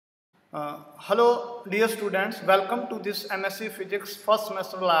Hello dear students, welcome to this MSc Physics first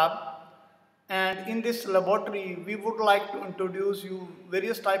semester lab, and in this laboratory we would like to introduce you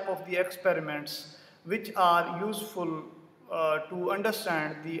various type of the experiments which are useful to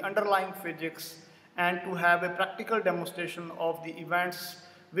understand the underlying physics and to have a practical demonstration of the events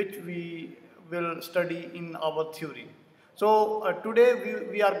which we will study in our theory. So today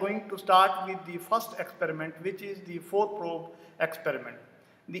we are going to start with the first experiment, which is the four probe experiment.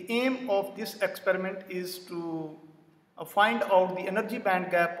 The aim of this experiment is to find out the energy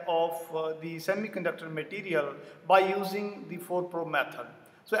band gap of the semiconductor material by using the four probe method.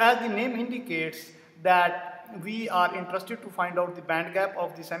 So as the name indicates that we are interested to find out the band gap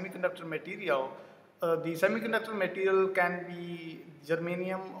of the semiconductor material. The semiconductor material can be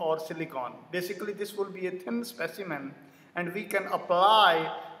germanium or silicon. Basically this will be a thin specimen, and we can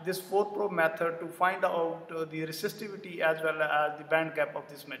apply this four probe method to find out the resistivity as well as the band gap of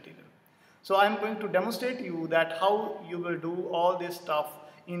this material. So I am going to demonstrate you that how you will do all this stuff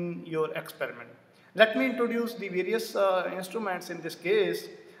in your experiment. Let me introduce the various instruments in this case.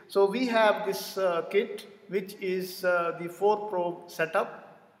 So we have this kit, which is the four probe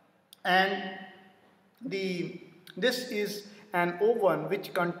setup, and this is an oven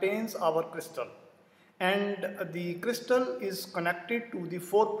which contains our crystal, and the crystal is connected to the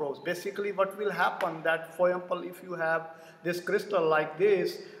four probes. Basically what will happen that, for example, if you have this crystal like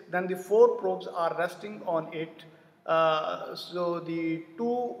this, then the four probes are resting on it. So the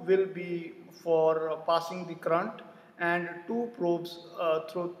two will be for passing the current, and through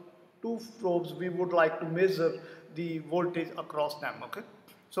two probes we would like to measure the voltage across them. Okay,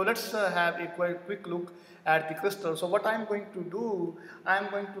 so let's have a quick look at the crystal. So what I'm going to do,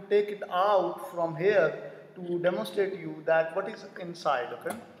 I'm going to take it out from here to demonstrate you that what is inside.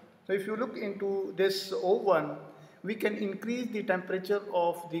 Okay, so if you look into this oven, we can increase the temperature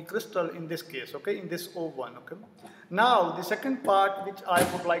of the crystal in this case, okay, in this oven. Okay, now the second part which I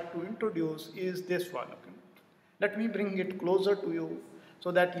would like to introduce is this one. Okay, let me bring it closer to you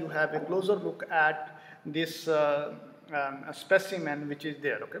so that you have a closer look at this specimen which is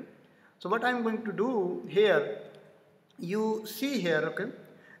there. Okay, so what I'm going to do here, you see here, okay,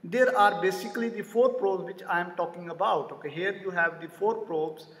 there are basically the four probes which I am talking about. Okay, here you have the four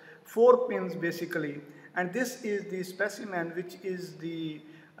probes, four pins basically, and this is the specimen which is the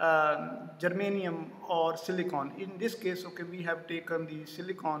germanium or silicon. In this case, okay, we have taken the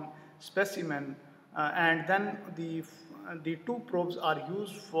silicon specimen, and then the two probes are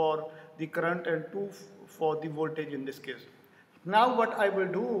used for the current and two for the voltage in this case. Now what I will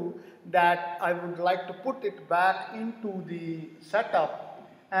do, that I would like to put it back into the setup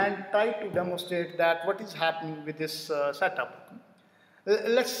and try to demonstrate that what is happening with this setup.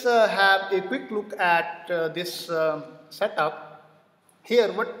 Let's have a quick look at this setup.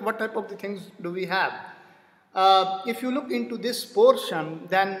 Here, what type of the things do we have? If you look into this portion,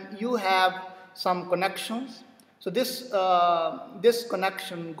 then you have some connections. So this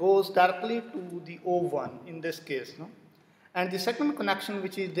connection goes directly to the oven in this case, no? And the second connection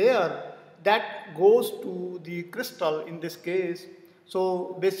which is there, that goes to the crystal in this case.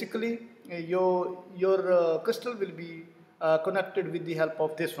 So basically your crystal will be connected with the help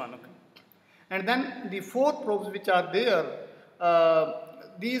of this one. Okay? And then the four probes which are there,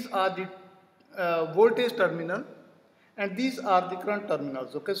 these are the voltage terminal, and these are the current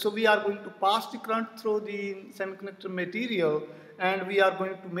terminals. Okay, so we are going to pass the current through the semiconductor material, and we are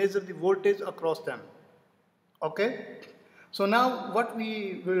going to measure the voltage across them. Okay, so now what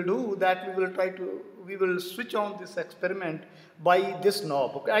we will do, that we will switch on this experiment by this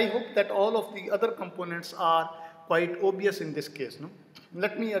knob. Okay, I hope that all of the other components are quite obvious in this case. No,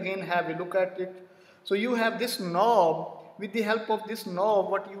 let me again have a look at it. So you have this knob. With the help of this knob,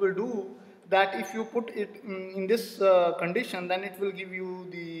 what you will do, that if you put it in this condition, then it will give you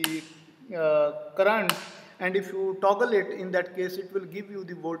the current, and if you toggle it, in that case it will give you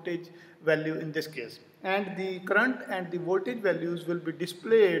the voltage value in this case, and the current and the voltage values will be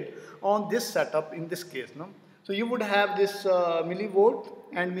displayed on this setup in this case. No, so you would have this millivolt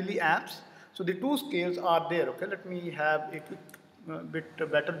and milliamps. So the two scales are there. Okay, let me have a quick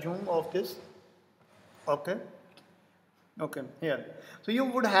bit better zoom of this. Okay, here. So you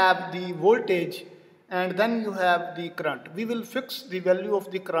would have the voltage, and then you have the current. We will fix the value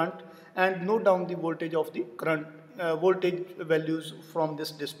of the current and note down the voltage of the current voltage values from this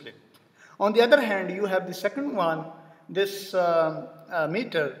display. On the other hand, you have the second one, this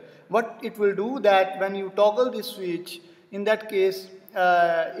meter. What it will do, that when you toggle the switch, in that case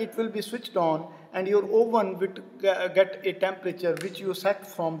it will be switched on, and your oven will get a temperature which you set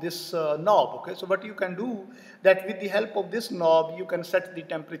from this knob. Okay, so what you can do that with the help of this knob you can set the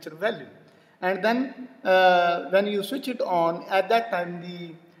temperature value, and then when you switch it on, at that time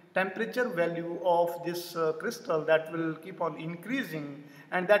the temperature value of this crystal that will keep on increasing,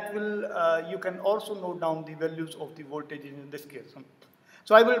 and that will you can also note down the values of the voltage in this case.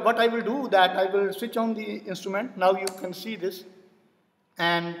 So what I will do that I will switch on the instrument. Now you can see this,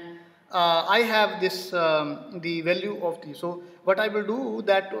 and I have this the value of the. So what I will do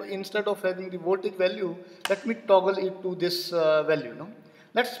that instead of having the voltage value, let me toggle it to this value. No,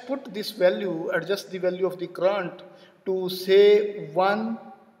 let's put this value, adjust the value of the current to say 1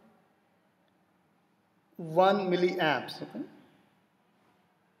 milliamps. Okay.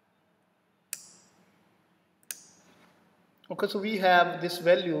 Okay, so we have this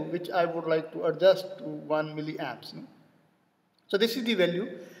value which I would like to adjust to 1 milliamps. No? So this is the value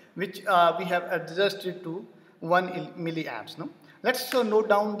which we have adjusted to 1 milliamps. No? Let's note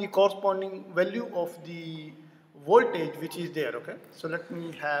down the corresponding value of the voltage which is there. Okay, so let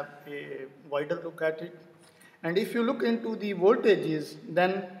me have a wider look at it. And if you look into the voltages,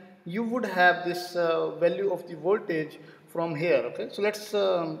 then you would have this value of the voltage from here. Okay, so let's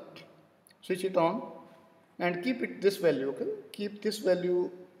switch it on and keep it this value. Okay, keep this value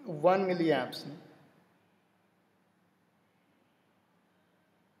 1 milliamps.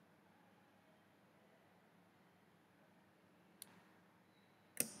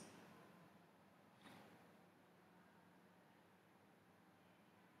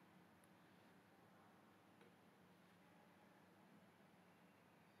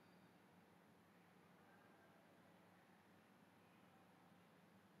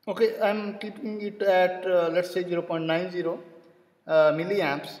 Okay, I'm keeping it at let's say 0.90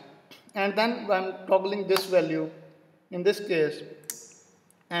 milliamps, and then I'm toggling this value in this case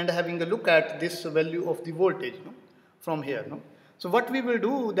and having a look at this value of the voltage, no, from here. No? So what we will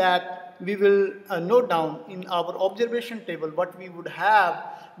do that we will note down in our observation table what we would have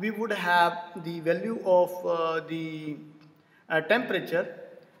the value of the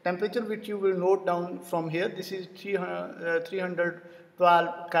temperature which you will note down from here. This is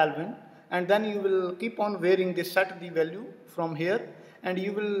 312 Kelvin, and then you will keep on varying this, set the value from here, and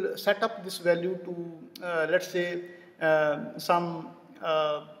you will set up this value to let's say some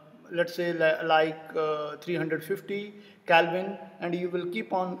let's say like 350 Kelvin, and you will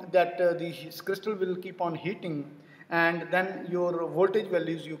keep on that the crystal will keep on heating, and then your voltage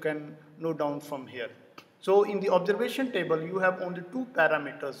values you can note down from here. So in the observation table you have only two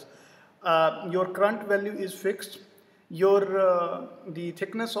parameters. Your current value is fixed, your the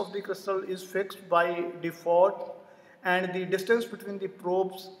thickness of the crystal is fixed by default, and the distance between the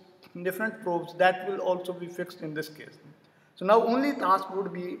probes, different probes, that will also be fixed in this case. So now only task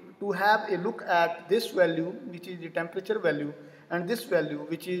would be to have a look at this value which is the temperature value, and this value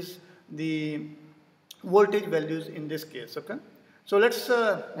which is the voltage values in this case. Okay, so let's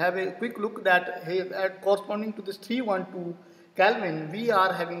have a quick look that here at corresponding to this 312 Kelvin we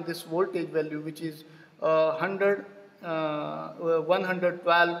are having this voltage value which is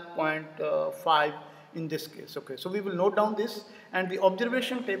 112.5 in this case. Okay, so we will note down this, and the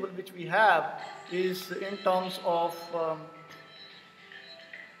observation table which we have is in terms of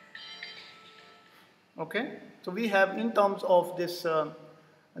okay, so we have in terms of this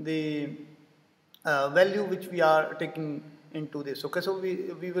the value which we are taking into this. Okay, so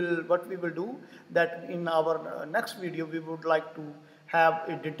we will what we will do that in our next video we would like to have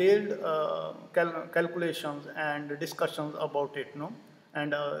a detailed calculations and discussions about it, no,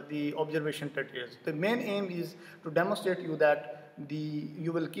 and the observation details. The main aim is to demonstrate you that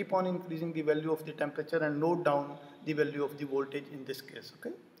you will keep on increasing the value of the temperature and note down the value of the voltage in this case.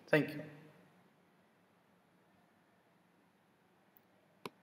 Okay, thank you.